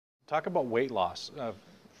Talk about weight loss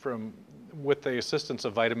with the assistance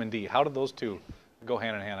of vitamin D. How do those two go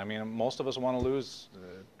hand in hand? I mean, most of us want to lose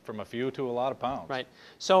from a few to a lot of pounds. Right.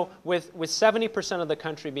 So with 70% of the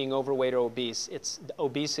country being overweight or obese,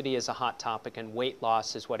 obesity is a hot topic, and weight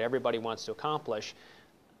loss is what everybody wants to accomplish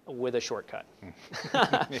with a shortcut.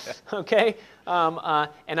 Yeah. Okay?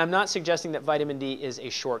 And I'm not suggesting that vitamin D is a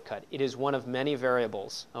shortcut. It is one of many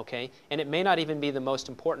variables, okay? And it may not even be the most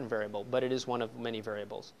important variable, but it is one of many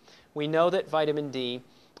variables. We know that vitamin D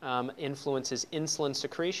influences insulin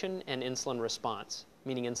secretion and insulin response,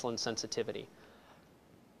 meaning insulin sensitivity.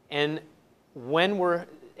 And we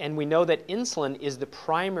know that insulin is the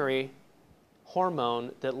primary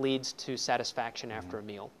hormone that leads to satisfaction after a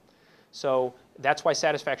meal. So that's why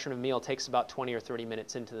satisfaction of a meal takes about 20 or 30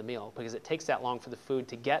 minutes into the meal, because it takes that long for the food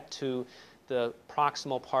to get to the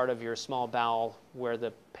proximal part of your small bowel where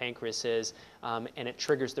the pancreas is, and it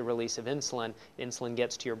triggers the release of insulin. Insulin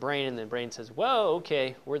gets to your brain, and the brain says, whoa,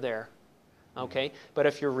 okay, we're there. Okay? But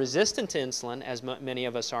if you're resistant to insulin, as many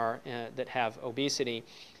of us are that have obesity,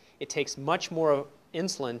 it takes much more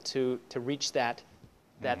insulin to reach that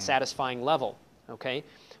satisfying level. Okay?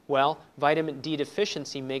 Well, vitamin D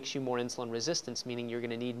deficiency makes you more insulin resistant, meaning you're going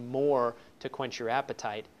to need more to quench your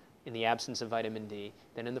appetite in the absence of vitamin D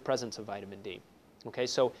than in the presence of vitamin D. Okay,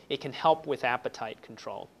 so it can help with appetite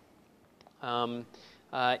control.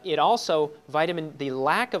 It also, the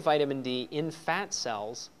lack of vitamin D in fat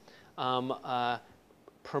cells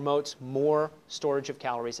promotes more storage of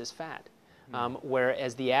calories as fat.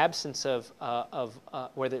 Whereas the absence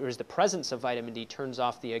where there is the presence of vitamin D turns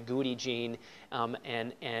off the agouti gene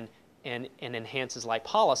and enhances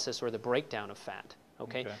lipolysis, or the breakdown of fat.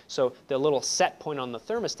 Okay? So the little set point on the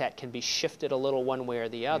thermostat can be shifted a little one way or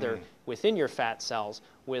the other within your fat cells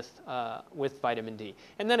with vitamin D.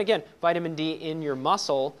 And then again, vitamin D in your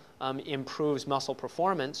muscle improves muscle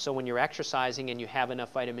performance. So when you're exercising and you have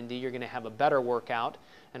enough vitamin D, you're going to have a better workout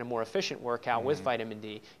and a more efficient workout with vitamin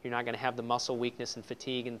D. You're not going to have the muscle weakness and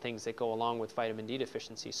fatigue and things that go along with vitamin D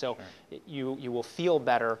deficiency. So you will feel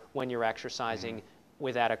better when you're exercising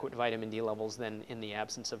with adequate vitamin D levels than in the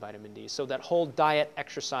absence of vitamin D. So that whole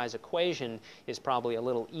diet-exercise equation is probably a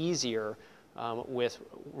little easier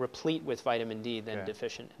replete with vitamin D than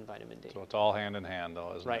deficient in vitamin D. So it's all hand in hand,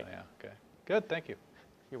 though, isn't it? Yeah. Okay. Good. Thank you.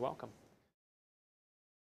 You're welcome.